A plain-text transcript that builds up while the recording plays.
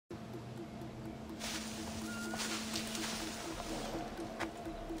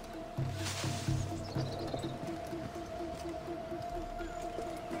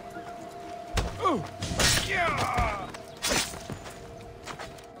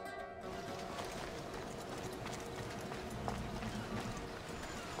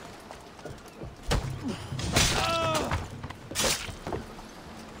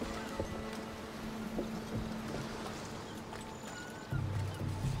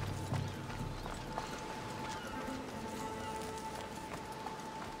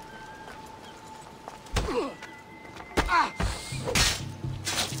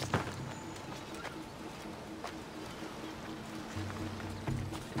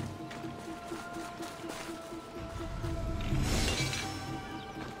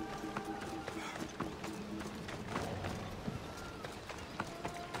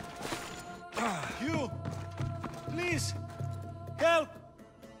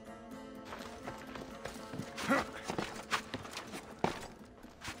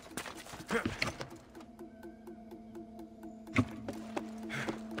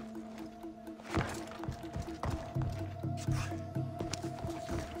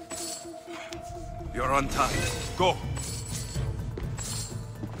You're on time. Go!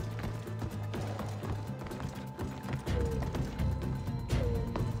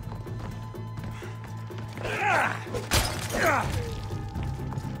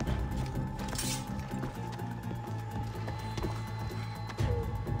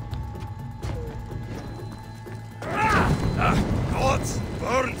 Gods!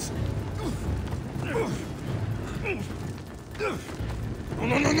 Burns! No!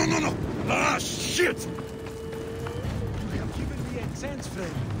 Ah, shit! You have given me a chance,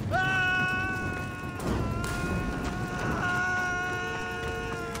 friend.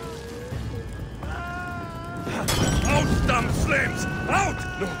 Out, damn flames! Out!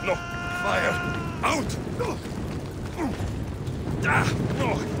 No! Fire! Out! No!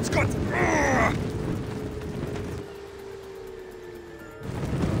 It's got...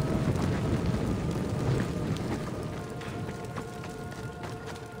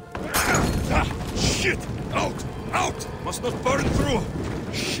 Shit! Out! Must not burn through!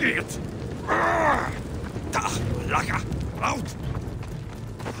 Shit! Laka! Out!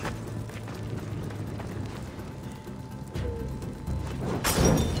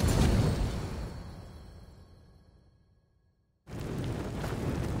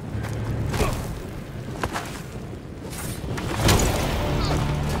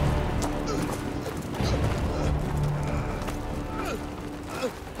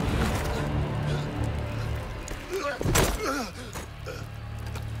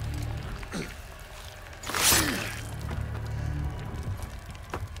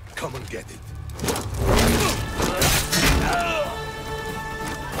 Come and get it.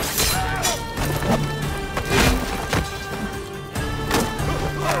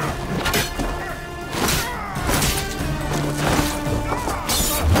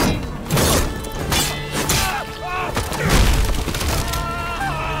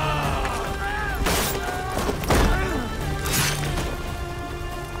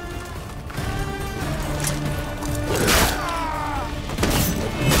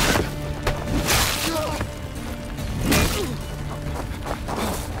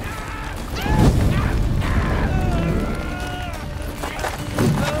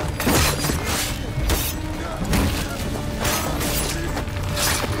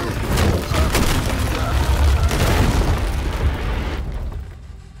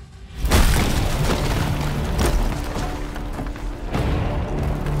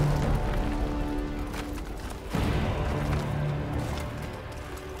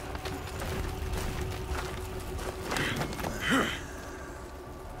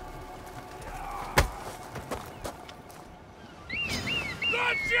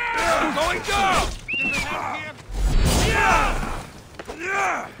 Going down!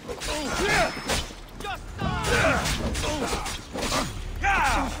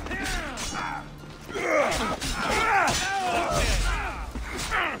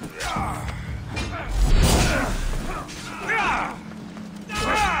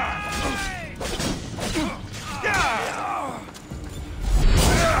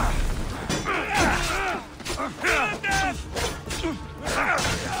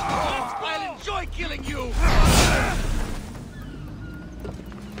 I'll enjoy killing you!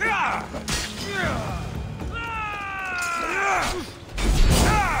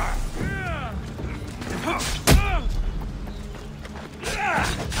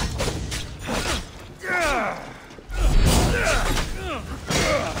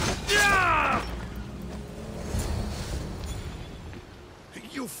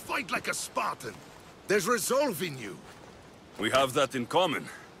 You fight like a Spartan. There's resolve in you. We have that in common.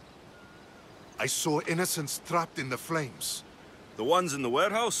 I saw innocents trapped in the flames. The ones in the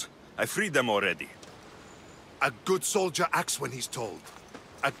warehouse? I freed them already. A good soldier acts when he's told.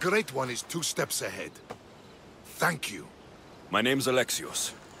 A great one is 2 steps ahead. Thank you. My name's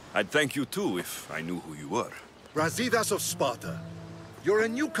Alexios. I'd thank you too if I knew who you were. Brasidas of Sparta. You're a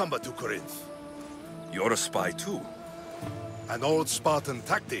newcomer to Corinth. You're a spy too. An old Spartan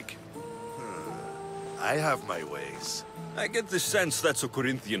tactic. I have my ways. I get the sense that's a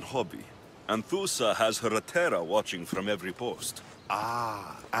Corinthian hobby. Anthusa has her Atera watching from every post.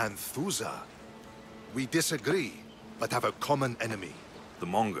 Ah, Anthusa. We disagree, but have a common enemy. The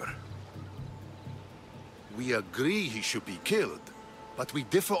Monger. We agree he should be killed, but we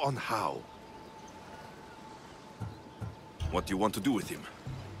differ on how. What do you want to do with him?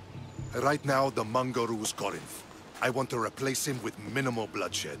 Right now, the Monger rules Corinth. I want to replace him with minimal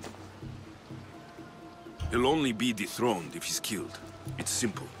bloodshed. He'll only be dethroned if he's killed. It's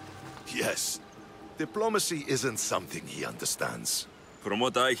simple. Yes. Diplomacy isn't something he understands. From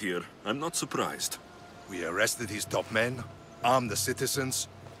what I hear, I'm not surprised. We arrested his top men, armed the citizens,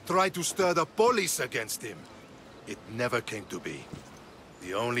 tried to stir the police against him. It never came to be.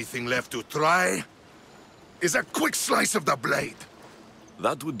 The only thing left to try is a quick slice of the blade.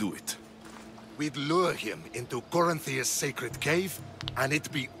 That would do it. We'd lure him into Corinthia's sacred cave, and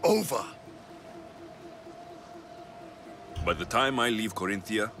it'd be over. By the time I leave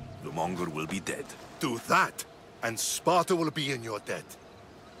Corinthia, the Monger will be dead. Do that, and Sparta will be in your debt.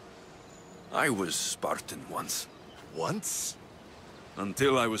 I was Spartan once. Once?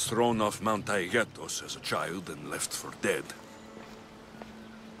 Until I was thrown off Mount Taygetos as a child and left for dead.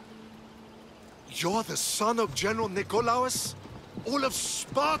 You're the son of General Nikolaos? All of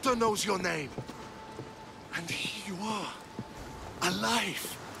Sparta knows your name. And here you are,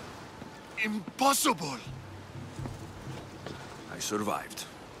 alive. Impossible. I survived.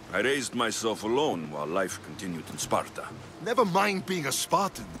 I raised myself alone while life continued in Sparta. Never mind being a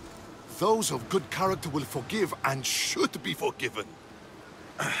Spartan. Those of good character will forgive and should be forgiven.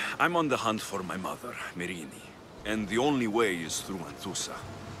 I'm on the hunt for my mother, Merini. And the only way is through Anthusa.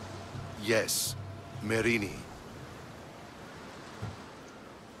 Yes, Merini.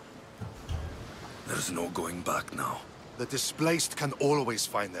 There's no going back now. The displaced can always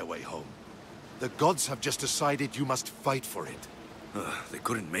find their way home. The gods have just decided you must fight for it. They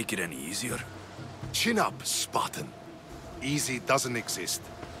couldn't make it any easier. Chin up, Spartan. Easy doesn't exist.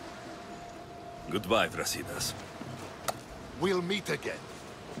 Goodbye, Brasidas. We'll meet again.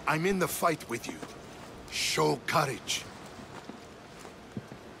 I'm in the fight with you. Show courage.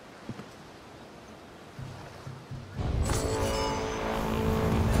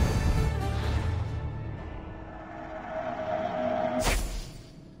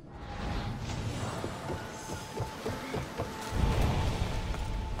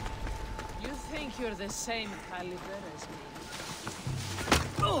 You think you're the same caliber as me?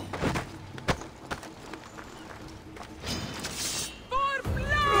 Oh!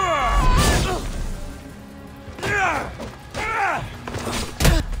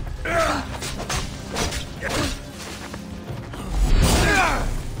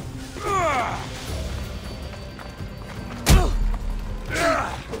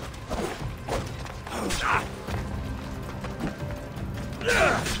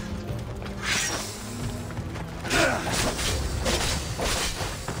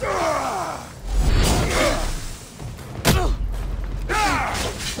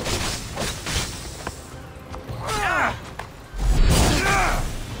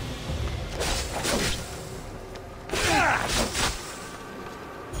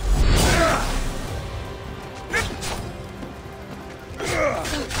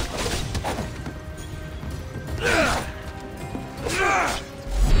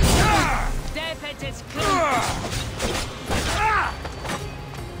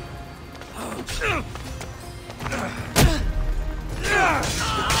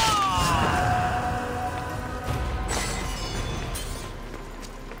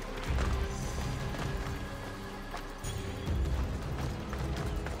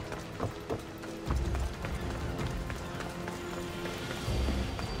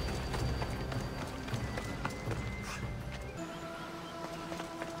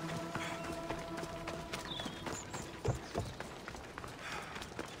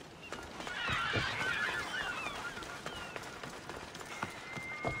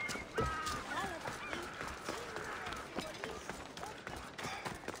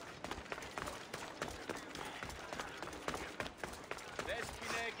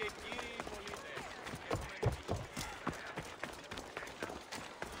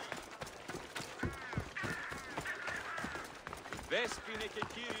 Δέσποινε και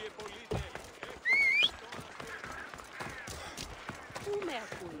κύριε πολίτε, Πού με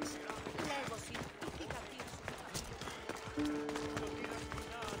ακούεις? Λέγω συντική κατήρωση.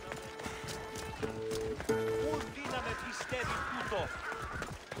 Πού δύναμε πιστεύει τούτο.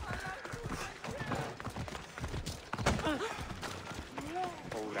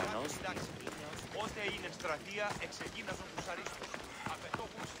 Ο ουρανός ότε είναι στρατεία εξεγίναζον τους αρίστους.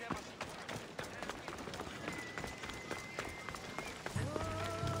 Απαιτώχουν σχέμαση.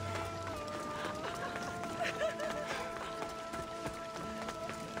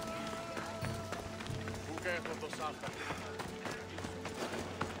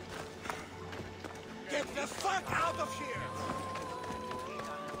 Get the fuck out of here!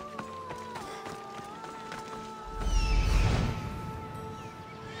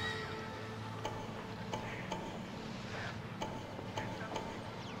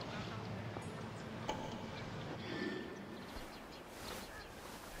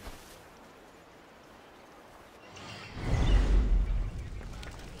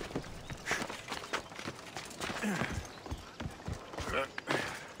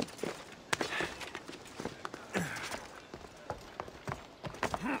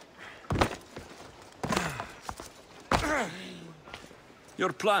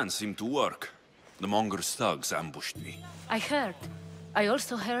 Your plan seemed to work. The Monger's thugs ambushed me. I heard. I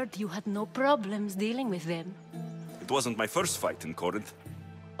also heard you had no problems dealing with them. It wasn't my first fight in Corinth.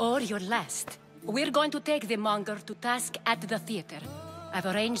 Or your last. We're going to take the Monger to task at the theater. I've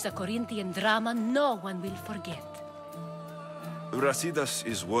arranged a Corinthian drama no one will forget. Brasidas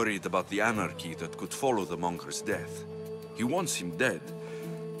is worried about the anarchy that could follow the Monger's death. He wants him dead,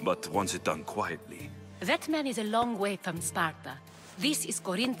 but wants it done quietly. That man is a long way from Sparta. This is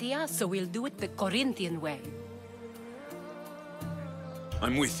Corinthia, so we'll do it the Corinthian way.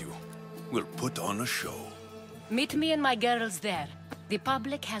 I'm with you. We'll put on a show. Meet me and my girls there. The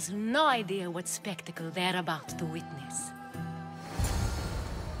public has no idea what spectacle they're about to witness.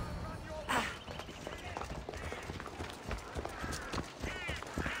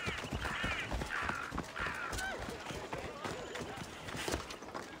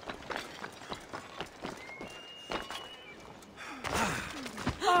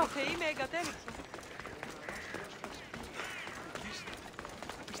 Θεή με εγκατέλειψε.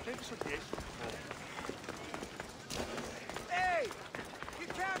 Πιστεύεις ότι έχει Hey! You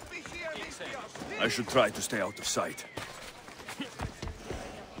can't be here, Lysios! I should try to stay out of sight.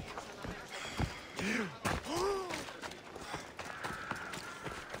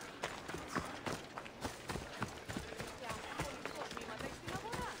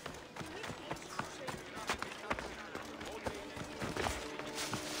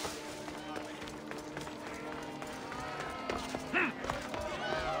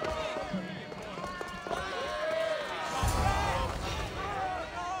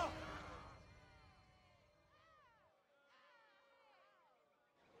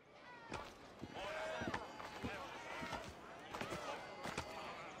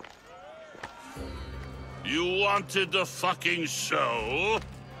 You wanted the fucking show?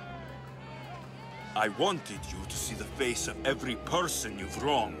 I wanted you to see the face of every person you've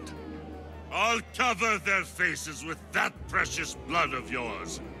wronged. I'll cover their faces with that precious blood of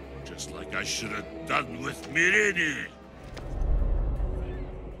yours. Just like I should have done with Mirini.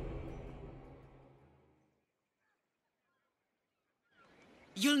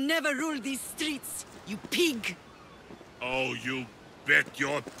 You'll never rule these streets, you pig! Oh, you bet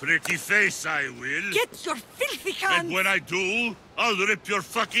your pretty face I will. Get your filthy hands! And when I do, I'll rip your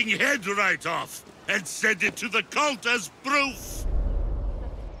fucking head right off and send it to the cult as proof.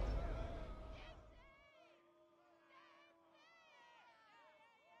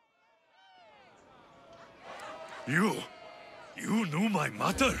 You knew my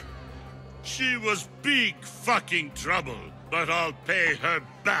mother? She was big fucking trouble, but I'll pay her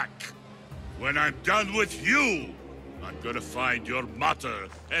back. When I'm done with you, I'm gonna find your mother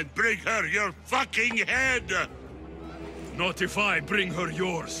and bring her your fucking head! Not if I bring her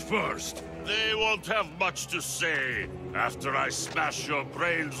yours first. They won't have much to say after I smash your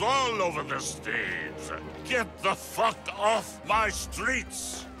brains all over the stage. Get the fuck off my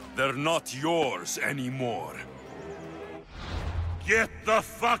streets! They're not yours anymore. Get the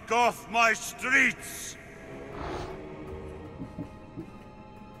fuck off my streets!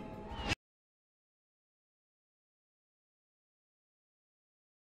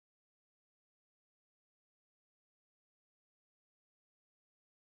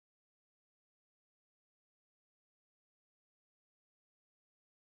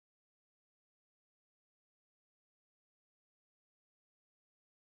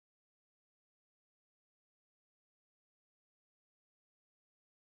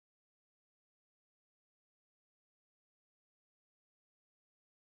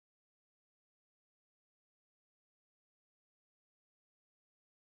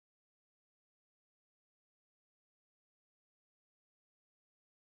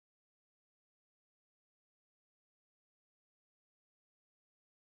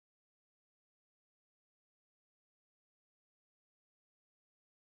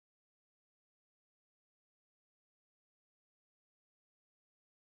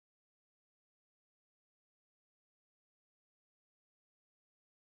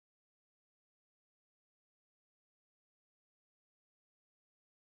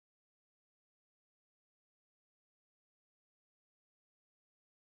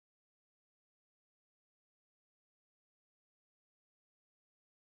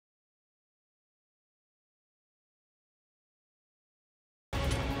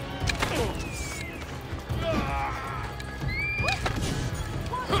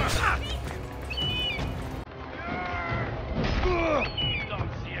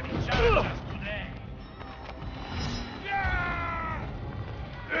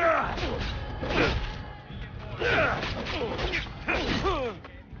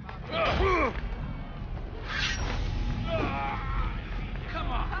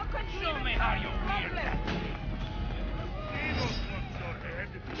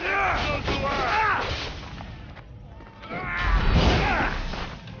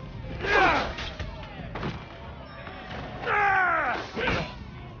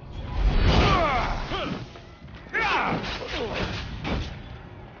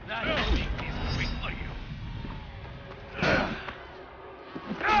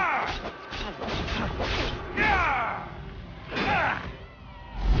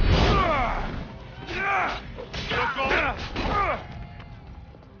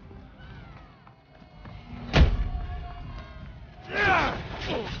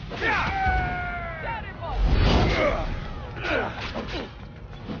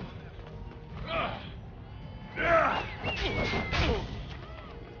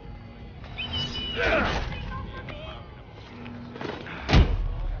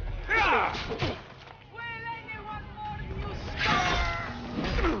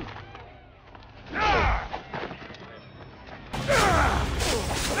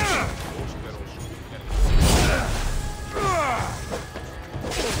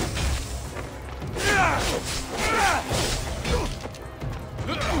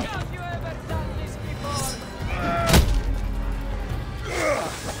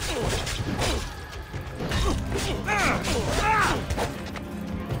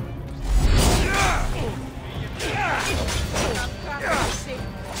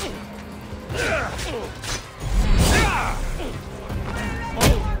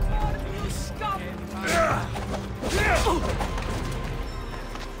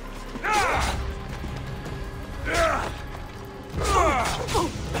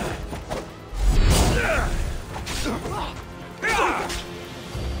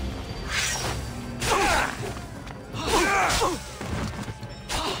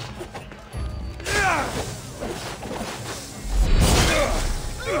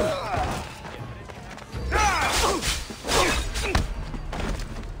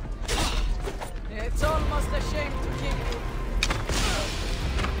 It's almost a shame to kill you.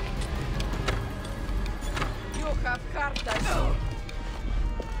 You have cartas.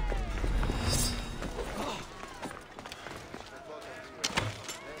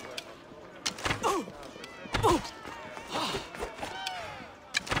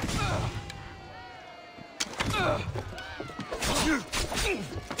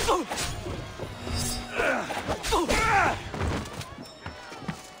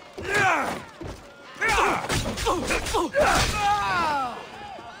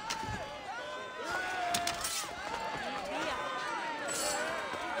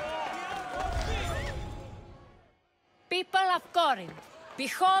 People of Corinth,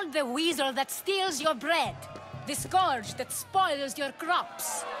 behold the weasel that steals your bread, the scourge that spoils your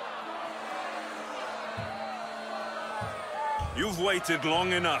crops. You've waited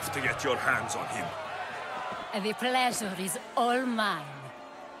long enough to get your hands on him. The pleasure is all mine.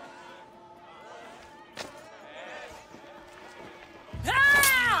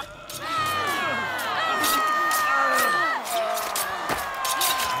 Ah!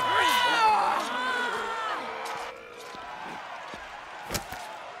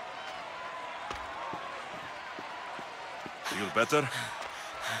 Feel better?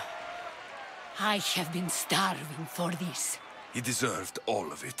 I have been starving for this. He deserved all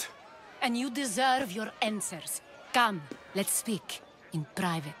of it. And you deserve your answers. Come, let's speak in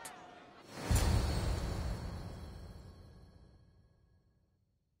private.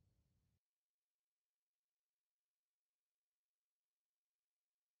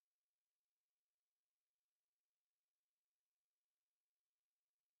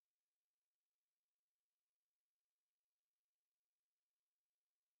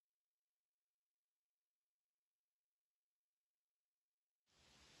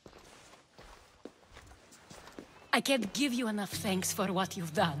 I can't give you enough thanks for what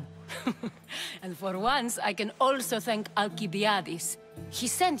you've done. And for once, I can also thank Alcibiades. He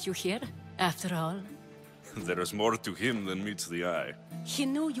sent you here, after all. There is more to him than meets the eye. He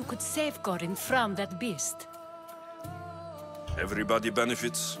knew you could save Corinth from that beast. Everybody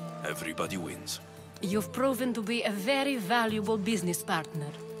benefits, everybody wins. You've proven to be a very valuable business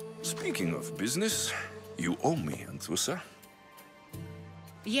partner. Speaking of business, you owe me, Anthusa.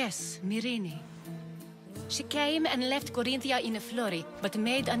 Yes, Myrine. She came and left Corinthia in a flurry, but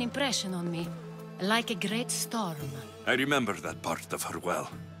made an impression on me, like a great storm. I remember that part of her well.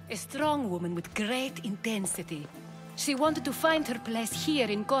 A strong woman with great intensity. She wanted to find her place here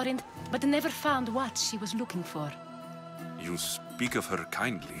in Corinth, but never found what she was looking for. You speak of her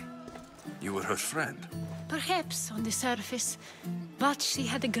kindly. You were her friend. Perhaps on the surface, but she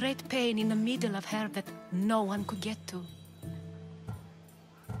had a great pain in the middle of her that no one could get to.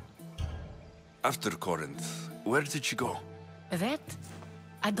 After Corinth, where did she go? That?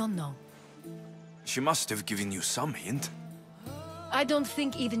 I don't know. She must have given you some hint. I don't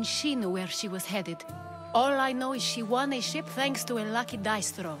think even she knew where she was headed. All I know is she won a ship thanks to a lucky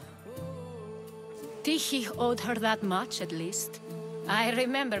dice throw. Tyche owed her that much, at least. I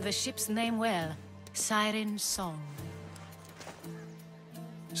remember the ship's name well. Siren Song.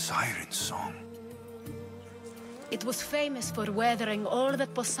 Siren Song. It was famous for weathering all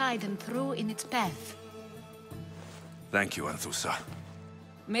that Poseidon threw in its path. Thank you, Anthusa.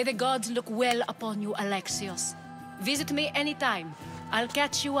 May the gods look well upon you, Alexios. Visit me anytime. I'll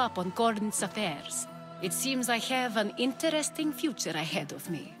catch you up on Corinth's affairs. It seems I have an interesting future ahead of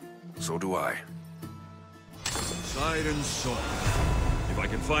me. So do I. Siren Song. If I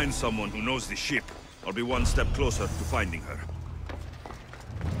can find someone who knows the ship, I'll be one step closer to finding her.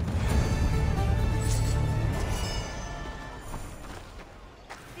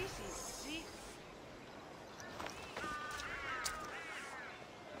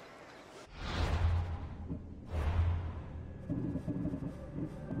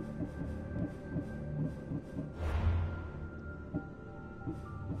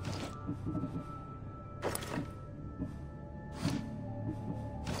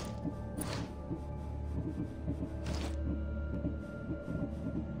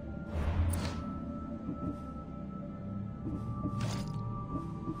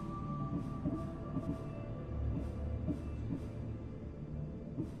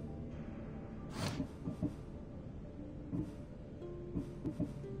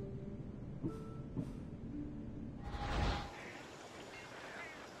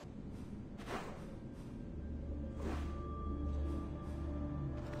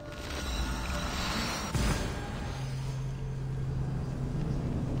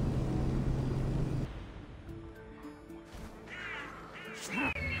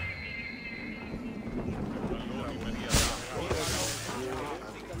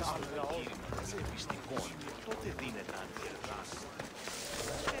 κήρυμα των μυστικών, τότε δίνεται αντιεργάση.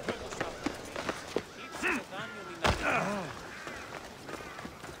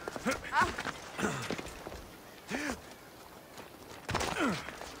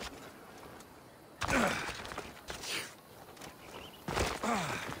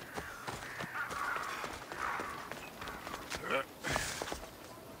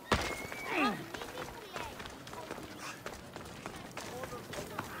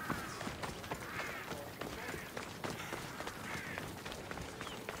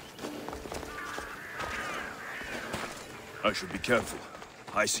 I should be careful.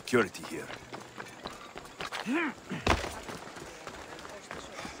 High security here.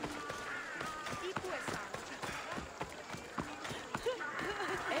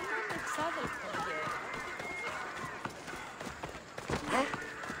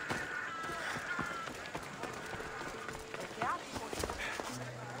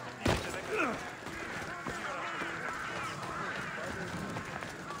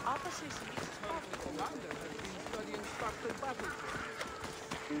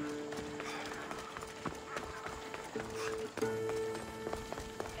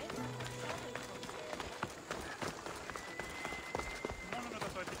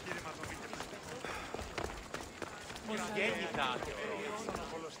 Γέννητα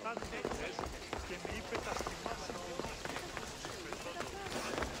και με είπε τα θυμάσαι.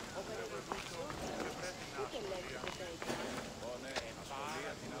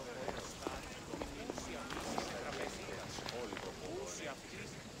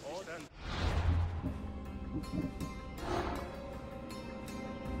 Όλοι